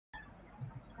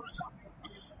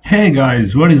Hey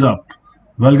guys, what is up?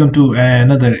 Welcome to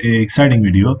another exciting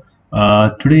video.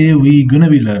 Today we're gonna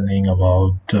be learning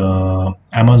about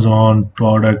Amazon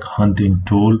product hunting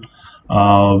tool,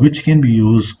 which can be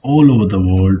used all over the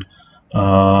world,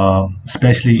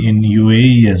 especially in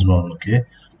UAE as well. Okay,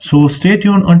 so stay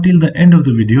tuned until the end of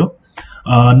the video.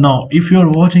 Now, if you're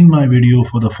watching my video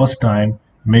for the first time,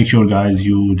 make sure guys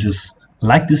you just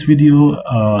like this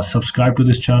video, subscribe to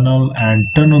this channel and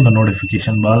turn on the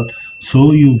notification bell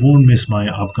so you won't miss my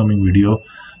upcoming video.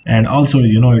 And also,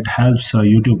 it helps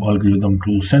YouTube algorithm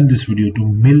to send this video to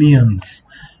millions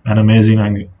and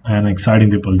amazing and exciting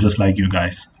people just like you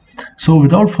guys. So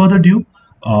without further ado,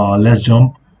 let's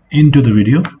jump into the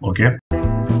video. Okay,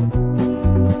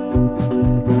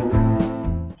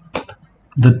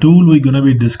 the tool we're going to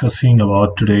be discussing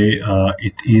about today,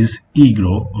 it is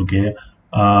EGROW. Okay,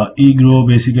 EGROW,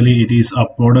 basically it is a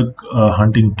product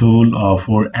hunting tool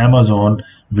for Amazon,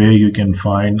 where you can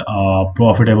find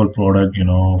profitable product,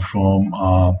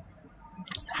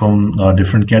 from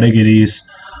different categories.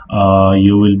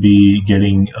 You will be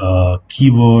getting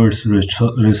keywords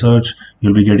research.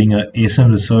 You'll be getting a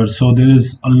ASIN research. So there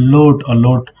is a lot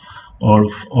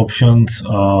of options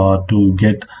to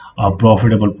get a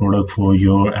profitable product for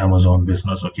your Amazon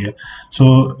business. Okay,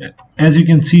 so as you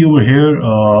can see over here,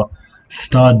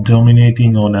 start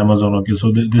dominating on Amazon. Okay,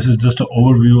 so this is just an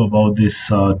overview about this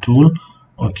tool.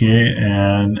 Okay,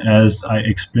 and as I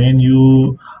explain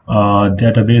you,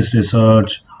 database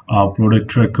research, product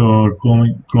tracker,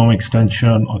 Chrome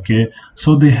extension. Okay,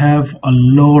 so they have a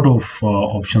lot of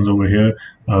options over here,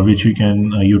 which you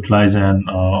can utilize and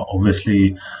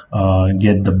obviously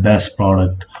get the best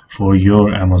product for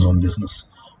your Amazon business.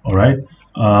 All right,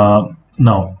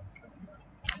 now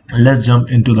let's jump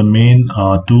into the main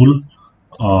tool.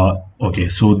 Okay,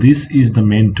 so this is the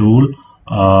main tool,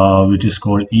 which is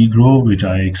called EGROW, which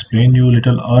I explained you a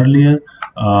little earlier.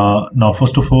 Now,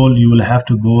 first of all, you will have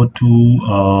to go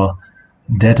to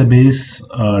database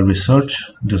research.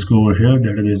 Just go over here,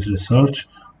 database research.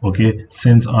 Okay,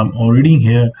 since I'm already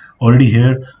here,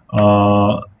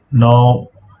 now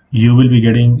you will be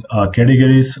getting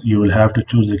categories. You will have to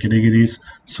choose the categories.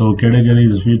 So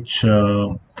categories which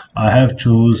I have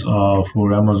choose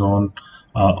for Amazon: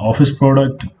 office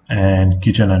product and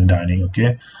kitchen and dining.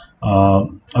 Okay,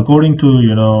 according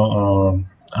to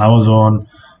Amazon,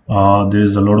 there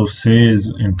is a lot of sales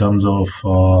in terms of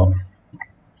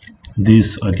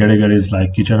these categories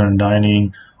like kitchen and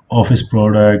dining, office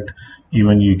product.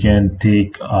 Even you can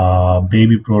take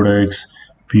baby products,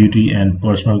 beauty and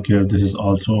personal care. This is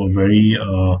also a very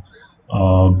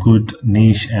good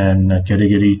niche and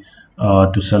category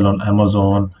to sell on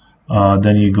Amazon.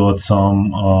 Then you got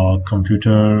some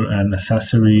computer and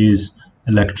accessories,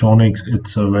 electronics.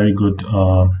 It's a very good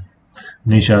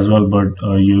niche as well, but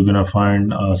you're gonna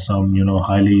find some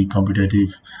highly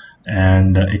competitive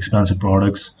and expensive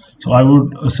products. So I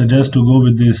would suggest to go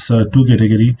with this two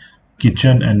category: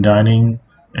 kitchen and dining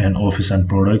and office and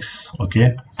products.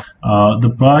 Okay, the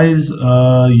price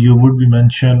you would be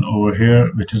mentioned over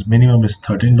here, which is minimum is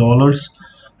 $13,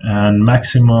 and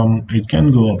maximum it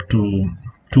can go up to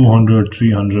 200,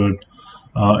 300.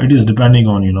 It is depending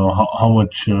on how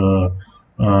much I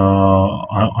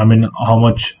mean how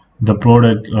much the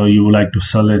product you would like to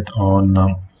sell it on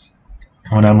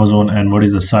Amazon, and what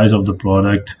is the size of the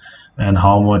product, and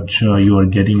how much you are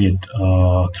getting it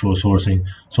through sourcing.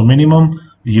 So minimum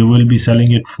you will be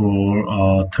selling it for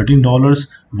 $13.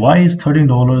 Why is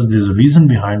 $13? There's a reason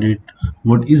behind it.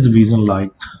 What is the reason?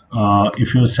 Like,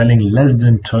 if you're selling less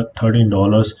than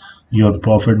 $13, your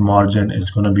profit margin is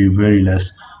going to be very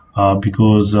less,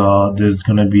 because there's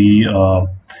going to be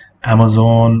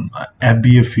Amazon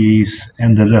FBA fees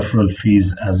and the referral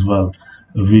fees as well,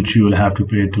 which you will have to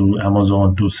pay to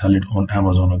Amazon to sell it on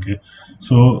Amazon. Okay,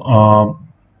 so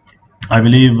I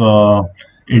believe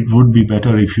it would be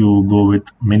better if you go with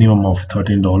minimum of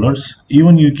 $13.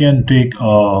 Even you can take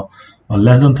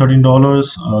less than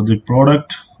 $13 the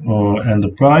product and the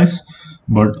price,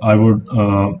 but I would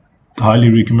highly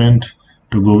recommend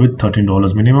to go with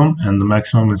 $13 minimum, and the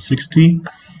maximum is 60.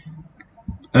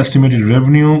 Estimated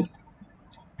revenue,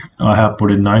 I have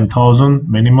put in 9,000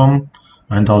 minimum,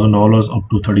 $9,000 up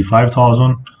to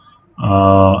 35,000,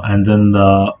 and then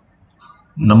the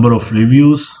number of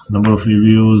reviews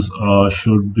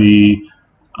should be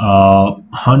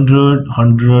 100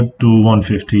 to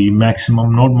 150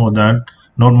 maximum, not more than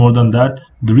that.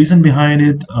 The reason behind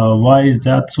it, why is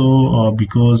that so?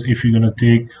 Because if you're gonna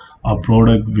take a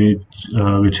product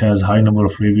which has high number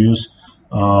of reviews,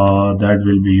 that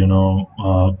will be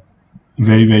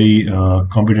very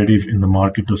competitive in the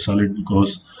market to sell it,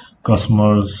 because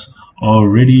customers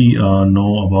already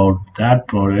know about that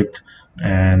product,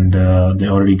 and they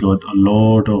already got a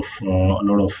lot of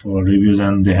reviews,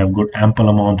 and they have got ample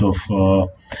amount of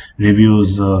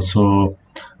reviews. So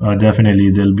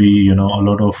definitely there'll be a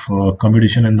lot of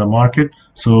competition in the market.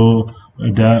 So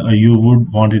that you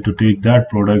would want it to take that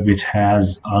product which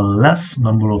has a less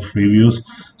number of reviews.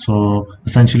 So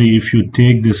essentially, if you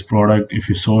take this product, if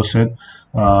you source it,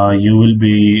 you will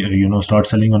be start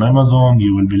selling on Amazon,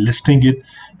 you will be listing it,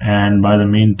 and by the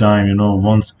meantime,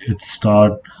 once it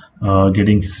start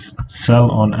getting sell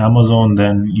on Amazon,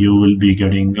 then you will be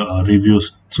getting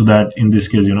reviews, so that in this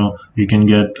case, you can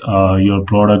get your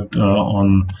product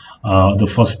on the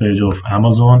first page of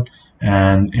Amazon,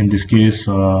 and in this case,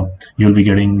 you'll be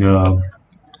getting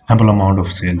ample amount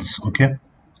of sales. Okay.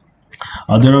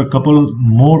 There are a couple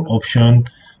more option.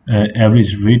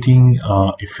 Average rating,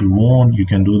 if you want, you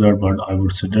can do that, but I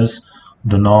would suggest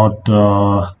do not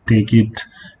take it.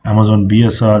 Amazon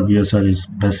BSR is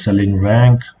best selling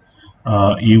rank.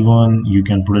 Even you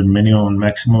can put it minimum and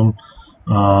maximum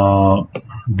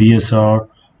BSR,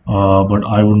 but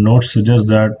I would not suggest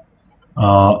that.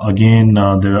 Again,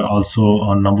 there are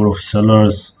also a number of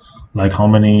sellers, like how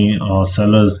many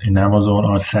sellers in Amazon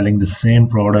are selling the same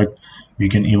product. You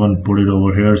can even put it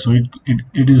over here, so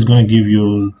it is going to give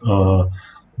you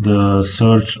the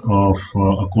search of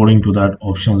according to that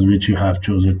options which you have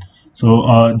chosen.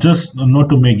 So just not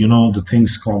to make the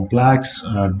things complex,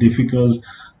 difficult,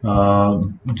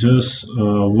 just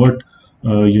what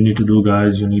you need to do,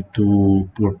 guys, you need to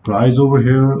put price over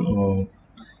here,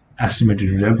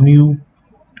 estimated revenue,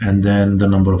 and then the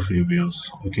number of reviews.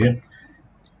 Okay,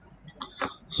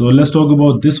 so let's talk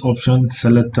about this option,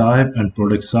 seller type and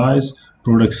product size.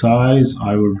 Product size,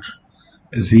 I would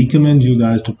recommend you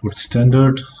guys to put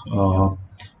standard,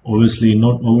 obviously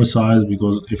not oversized,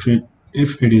 because if it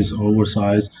is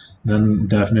oversized, then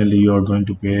definitely you are going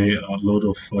to pay a lot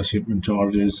of shipment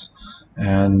charges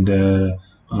and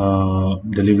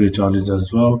delivery charges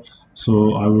as well.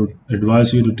 So I would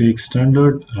advise you to take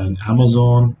standard, and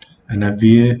Amazon and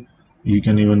FBA. You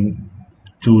can even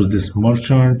choose this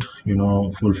merchant,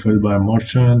 fulfilled by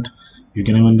merchant. You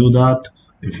can even do that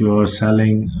if you are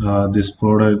selling this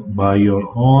product by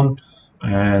your own,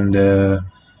 and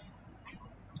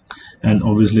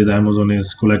obviously the Amazon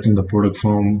is collecting the product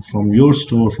from your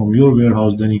store, from your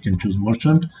warehouse, then you can choose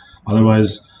merchant.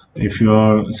 Otherwise, if you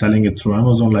are selling it through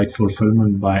Amazon, like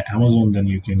fulfillment by Amazon, then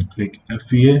you can click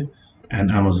FBA and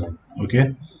Amazon.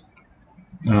 Okay.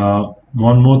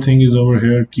 One more thing is over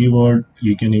here, keyword.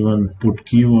 You can even put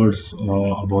keywords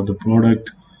about the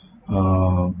product,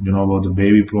 about the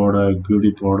baby product,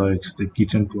 beauty products, the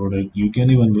kitchen product. You can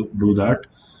even do that,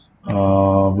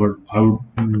 but I would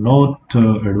not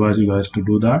advise you guys to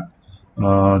do that,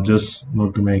 just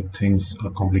not to make things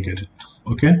complicated.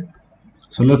 Okay,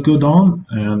 so let's go down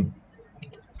and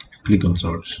click on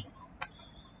search.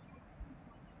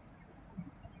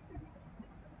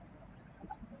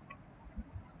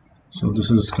 So this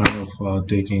is kind of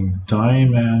taking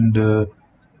time and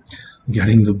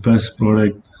getting the best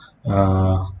product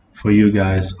for you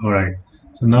guys. All right,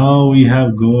 so now we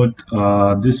have got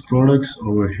these products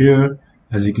over here.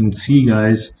 As you can see,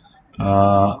 guys,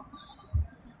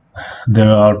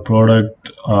 there are product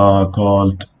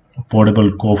called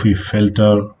portable coffee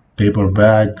filter paper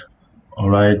bag. All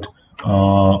right,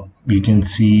 you can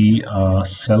see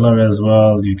seller as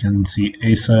well. You can see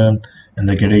ASIN, and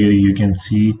the category you can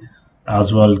see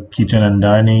as well, kitchen and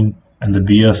dining, and the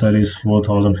BSR is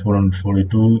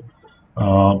 4,442.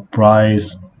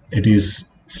 Price, it is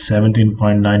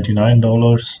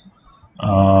 $17.99.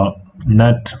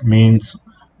 Net means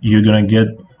you're gonna get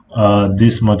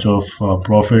this much of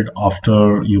profit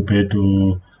after you pay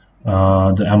to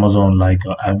the Amazon, like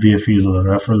FBA fees or the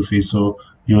referral fees. So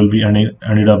you will be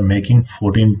ended up making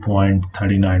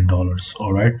 $14.39.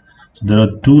 All right, so there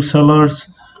are two sellers,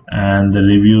 and the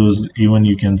reviews, even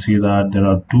you can see that there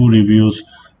are two reviews,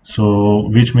 so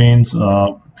which means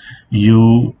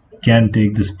you can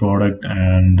take this product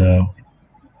and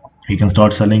you can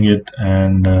start selling it,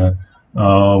 and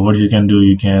what you can do,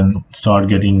 you can start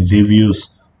getting reviews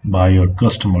by your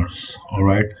customers. All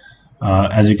right,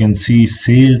 as you can see,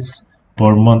 sales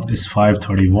per month is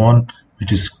 531,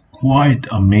 which is quite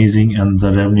amazing, and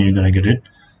the revenue you're gonna get it,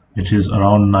 which is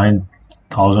around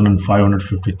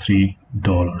 $9,553.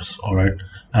 All right,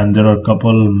 and there are a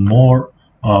couple more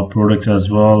products as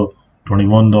well,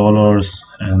 $21,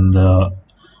 and the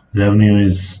revenue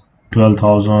is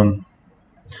 12,000.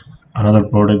 Another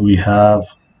product we have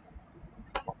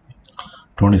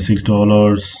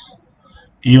 $26.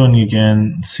 Even you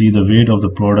can see the weight of the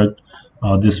product.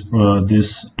 this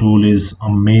tool is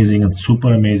amazing and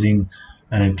super amazing,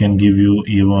 and it can give you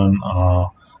even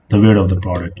the weight of the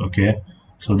product. Okay,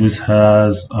 so this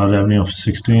has a revenue of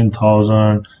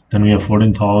 16,000, then we have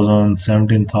 14,000,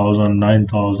 17,000,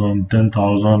 9,000,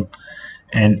 10,000,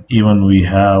 and even we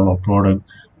have a product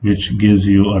which gives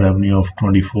you a revenue of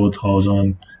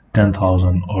 24,000,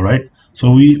 10,000. All right,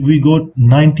 so we got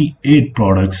 98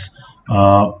 products.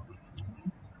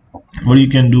 What you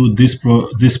can do, this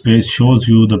page shows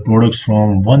you the products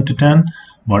from 1 to 10,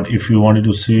 but if you wanted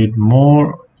to see it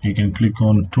more, you can click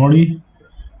on 20.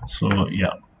 So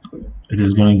yeah, it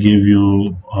is going to give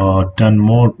you 10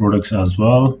 more products as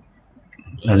well.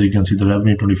 As you can see, the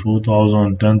revenue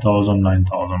 24,000, 10,000,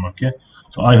 9,000. Okay,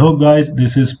 so I hope guys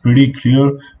this is pretty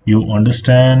clear, you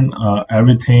understand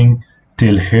everything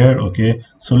till here. Okay,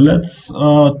 so let's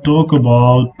talk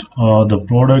about the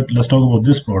product. Let's talk about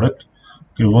this product.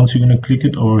 Okay, once you're going to click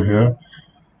it over here,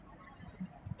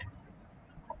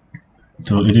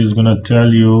 so it is going to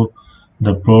tell you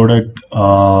the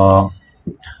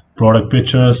product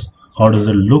pictures, how does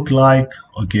it look like.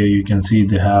 Okay, you can see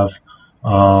they have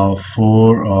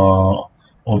 4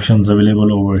 options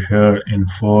available over here in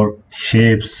 4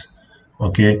 shapes.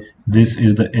 Okay, this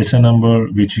is the SN number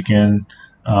which you can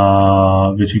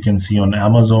see on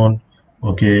Amazon.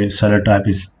 Okay, seller type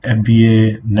is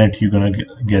FBA. Net you're gonna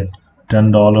get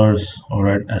 $10. All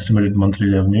right, estimated monthly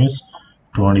revenues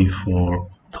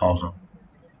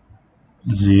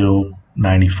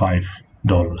 24,095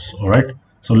 dollars. All right,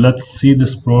 so let's see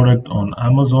this product on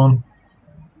Amazon.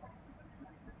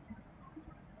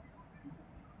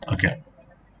 Okay,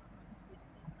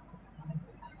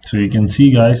 so you can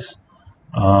see guys,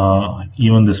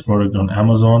 even this product on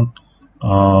Amazon,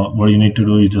 what you need to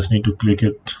do, you just need to click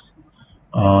it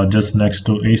just next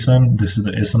to ASIN. This is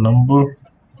the ASIN number.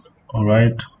 All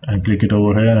right, and click it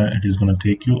over here, and it is going to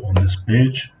take you on this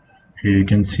page. Here you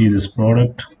can see this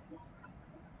product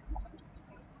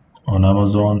on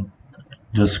Amazon.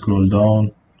 Just scroll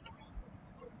down.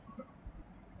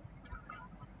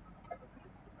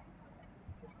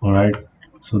 All right,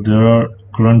 so there are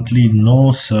currently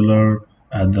no seller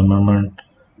at the moment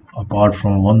apart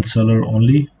from one seller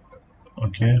only.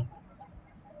 Okay,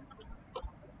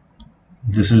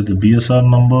 this is the BSR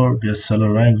number, best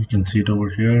seller rank. You can see it over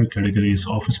here. Category is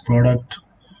office product.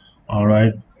 All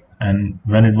right, and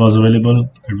when it was available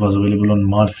on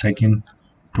March 2nd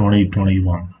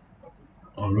 2021.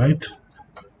 All right,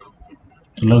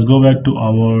 so let's go back to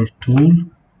our tool.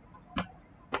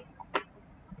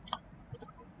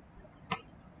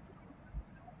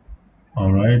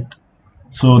 All right,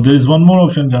 so there is one more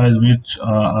option guys which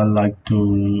I like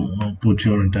to put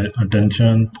your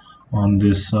attention on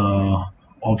this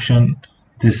option.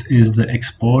 This is the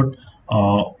export.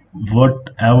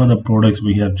 Whatever the products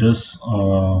we have just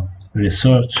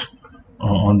researched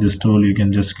on this tool, you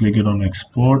can just click it on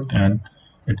export, and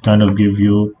it kind of give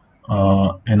you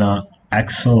in a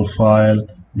Excel file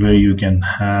where you can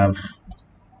have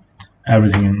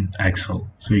everything in Excel,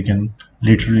 so you can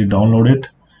literally download it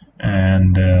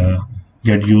and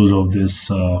get use of this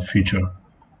feature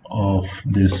of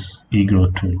this EGROW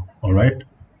tool. All right,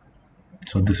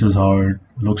 so this is how it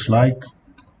looks like.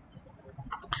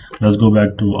 Let's go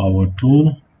back to our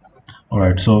tool. All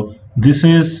right, so this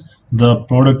is the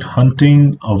product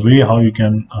hunting, a way how you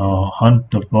can hunt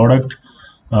the product.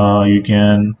 You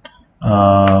can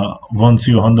once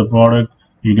you hunt the product,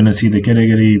 you're gonna see the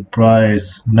category,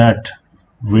 price, net,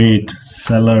 weight,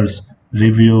 sellers,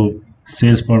 review,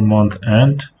 sales per month,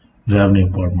 and revenue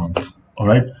per month. All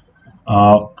right,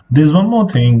 there's one more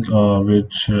thing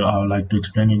which I would like to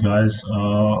explain you guys.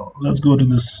 Let's go to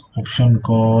this option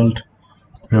called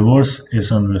reverse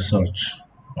ASIN research.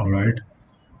 All right,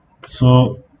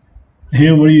 so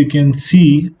here where you can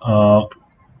see,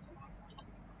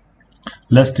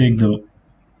 let's take the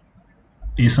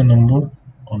ASIN number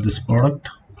of this product.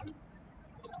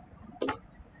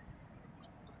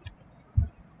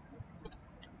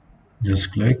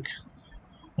 Just click.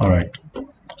 All right,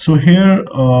 so here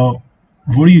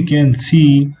what you can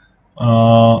see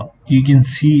a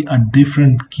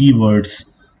different keywords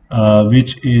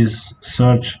which is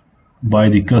searched by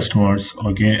the customers.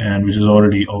 Okay, and which is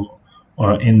already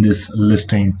in this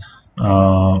listing.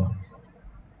 So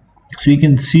you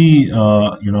can see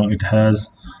it has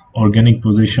organic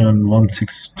position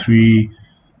 163,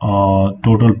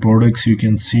 total products. You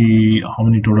can see how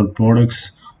many total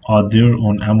products are there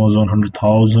on Amazon,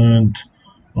 100,000.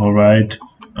 All right,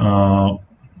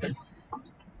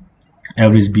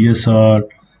 average BSR,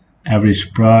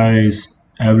 average price,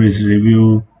 average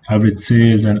review, average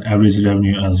sales, and average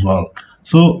revenue as well.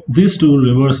 So this tool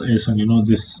reverse ASIN,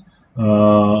 this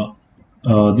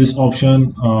This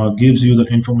option gives you the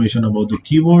information about the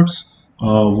keywords,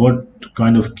 what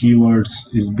kind of keywords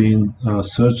is being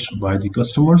searched by the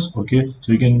customers. Okay,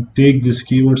 so you can take these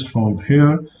keywords from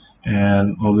here,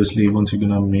 and obviously once you're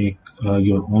gonna make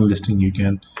your own listing, you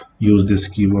can use these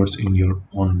keywords in your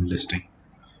own listing.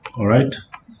 All right,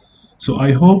 so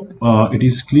I hope it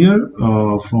is clear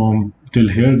from till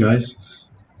here, guys.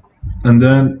 And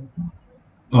then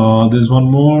there's one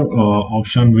more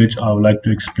option which I would like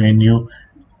to explain you: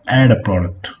 add a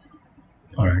product.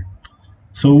 All right,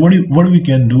 so what we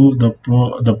can do, the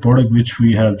product which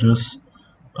we have just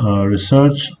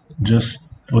researched, just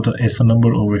put a SN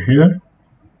number over here.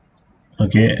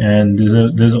 Okay, and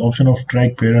there's an option of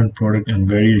track parent product and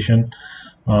variation.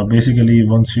 Basically,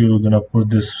 once you're gonna put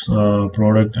this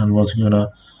product, and once you're gonna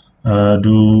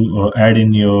add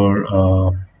in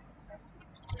your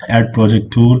add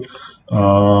project tool,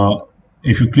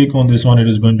 if you click on this one, it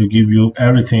is going to give you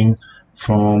everything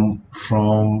from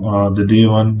the day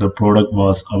one the product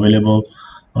was available.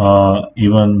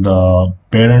 Even the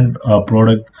parent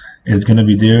product is going to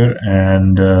be there,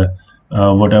 and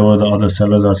whatever the other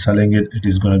sellers are selling it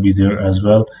is going to be there as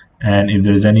well. And if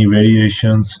there is any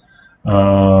variations,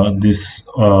 this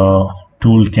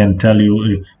tool can tell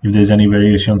you if there's any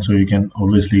variation, so you can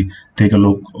obviously take a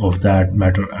look of that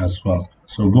matter as well.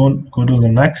 So go to the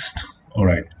next. All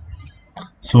right,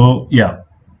 so yeah,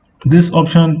 this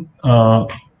option,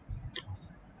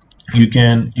 you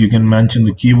can mention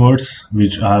the keywords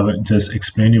which I have just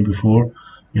explained you before.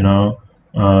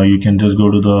 You can just go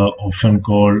to the option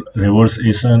called reverse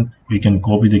ASIN. You can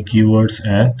copy the keywords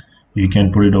and you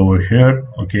can put it over here.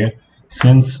 Okay,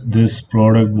 since this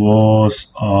product was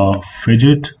a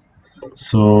fidget,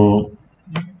 so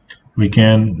we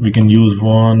can use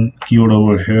one keyword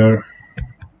over here: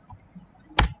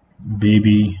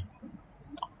 baby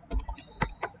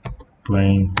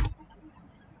playing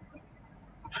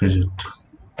fidget.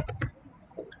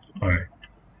 All right,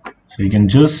 so you can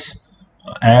just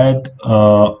add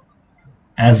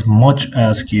as much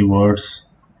as keywords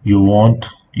you want.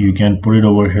 You can put it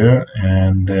over here,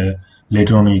 and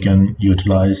later on you can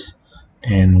utilize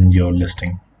in your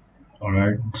listing. All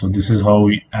right, so this is how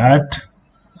we add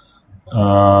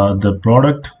the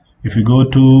product. If you go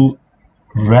to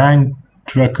rank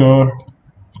tracker,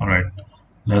 all right,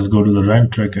 let's go to the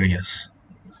rank tracker. Yes,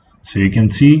 so you can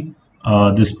see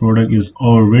this product is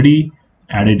already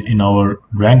added in our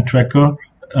rank tracker.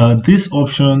 This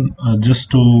option, just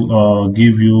to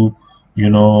give you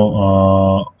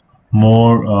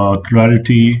more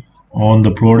clarity on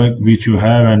the product which you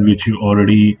have and which you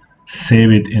already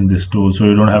save it in this tool, so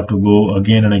you don't have to go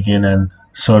again and again and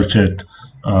search it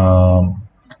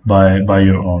by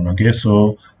your own. Okay,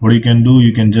 so what you can do,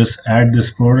 you can just add this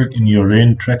product in your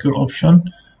rank tracker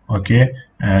option. Okay,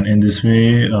 and in this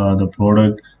way the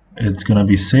product, it's gonna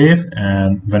be safe,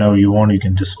 and whenever you want you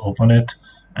can just open it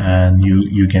and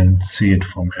you can see it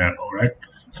from here. All right,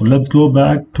 so let's go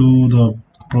back to the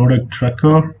product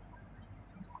tracker.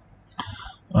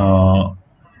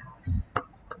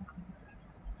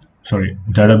 Sorry,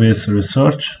 database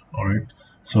research. All right,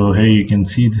 so here you can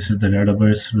see this is the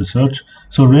database research.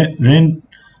 So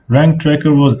rank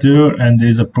tracker was there, and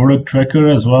there's a product tracker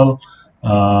as well.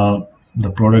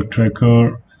 The product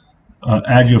tracker,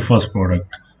 add your first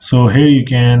product. So here you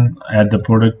can add the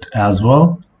product as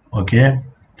well. Okay,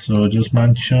 so just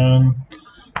mention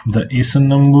the ASIN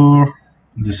number.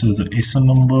 This is the ASIN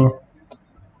number.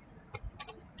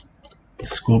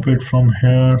 Just copy it from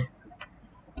here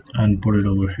and put it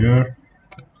over here.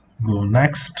 Go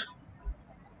next.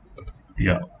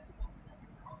 Yeah,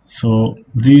 so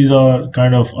these are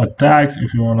kind of tags.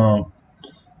 If you want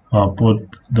to put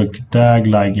the tag,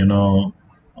 like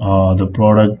the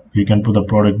product, you can put the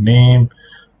product name.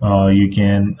 You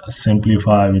can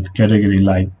simplify with category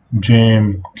like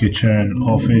gym, kitchen,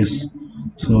 office.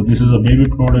 So this is a baby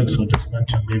product, so just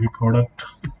mention baby product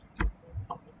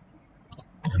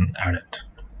and add it.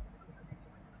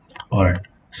 All right,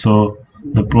 so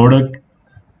the product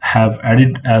have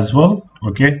added as well.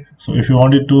 Okay, so if you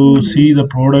wanted to see the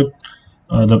product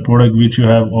which you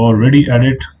have already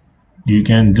added, you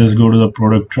can just go to the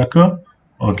product tracker.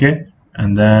 Okay,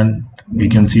 and then you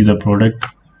can see the product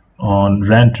on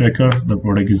rank tracker. The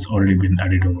product is already been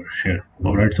added over here.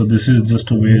 All right, so this is just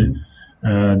a way,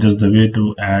 just the way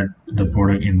to add the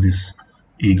product in this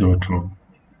EGROW tool.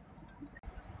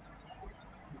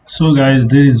 So guys,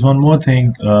 there is one more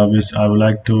thing which I would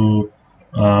like to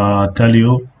tell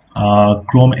you.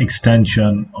 Chrome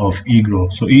extension of EGROW.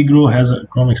 So EGROW has a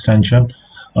Chrome extension.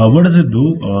 What does it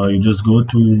do? You just go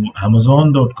to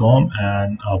amazon.com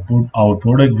and put our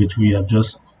product which we have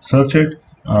just searched,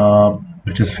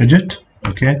 which is fidget.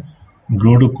 Okay,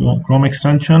 go to Chrome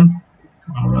extension.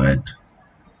 All right,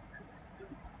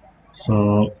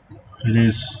 so it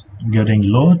is getting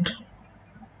load.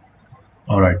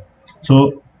 All right,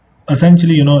 so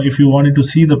essentially, if you wanted to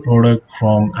see the product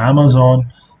from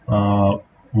Amazon,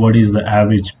 what is the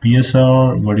average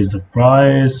PSR, what is the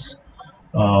price,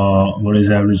 what is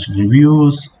average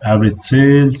reviews, average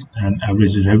sales, and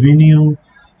average revenue,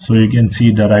 so you can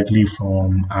see directly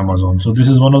from Amazon. So this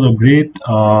is one of the great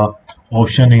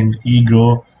option in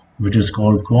eGrow, which is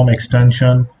called Chrome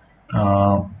extension.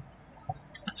 uh,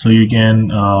 so you can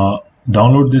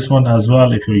download this one as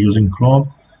well if you're using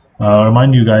Chrome.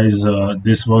 Remind you guys,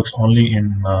 this works only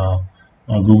in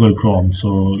Google Chrome,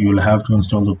 so you'll have to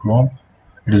install the Chrome.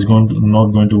 It is not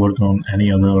going to work on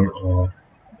any other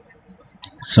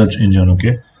search engine.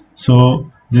 Okay,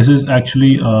 so this is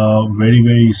actually a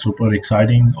very super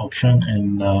exciting option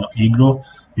in eGrow.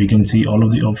 You can see all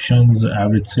of the options,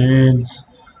 average sales,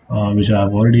 which I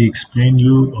have already explained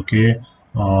you. Okay,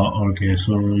 okay,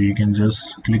 so you can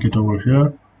just click it over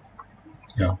here.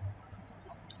 Yeah,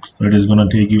 so it is going to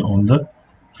take you on the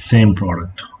same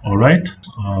product. All right,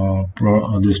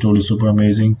 this tool is super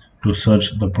amazing to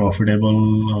search the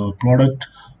profitable product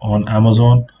on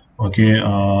Amazon. Okay,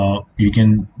 you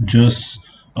can just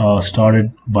start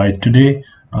it by today.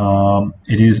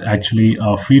 It is actually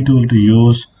a free tool to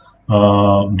use.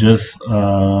 Just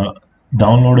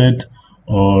download it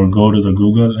or go to the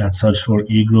Google and search for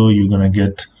eGrow. You're gonna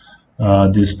get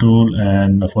this tool,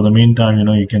 and for the meantime,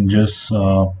 you can just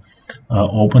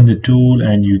open the tool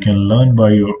and you can learn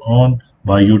by your own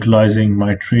by utilizing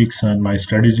my tricks and my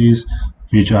strategies,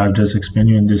 which I have just explained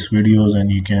you in these videos,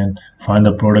 and you can find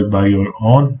the product by your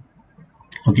own.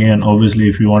 Okay, and obviously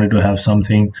if you wanted to have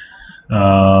something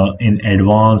in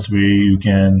advance where you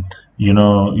can, you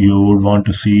would want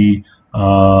to see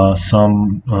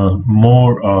some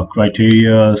more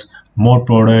criterias, more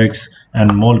products,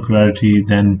 and more clarity,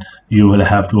 then you will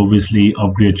have to obviously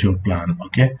upgrade your plan.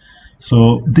 Okay,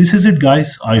 so this is it,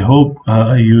 guys. I hope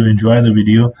you enjoy the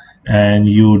video and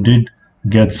you did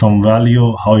get some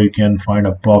value how you can find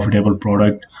a profitable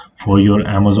product for your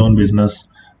Amazon business.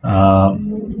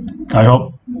 I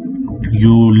hope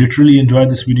you literally enjoyed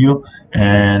this video,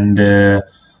 and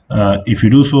if you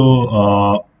do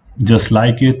so, just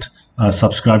like it,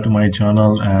 subscribe to my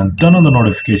channel and turn on the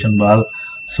notification bell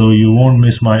so you won't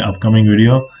miss my upcoming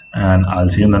video, and I'll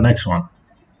see you in the next one.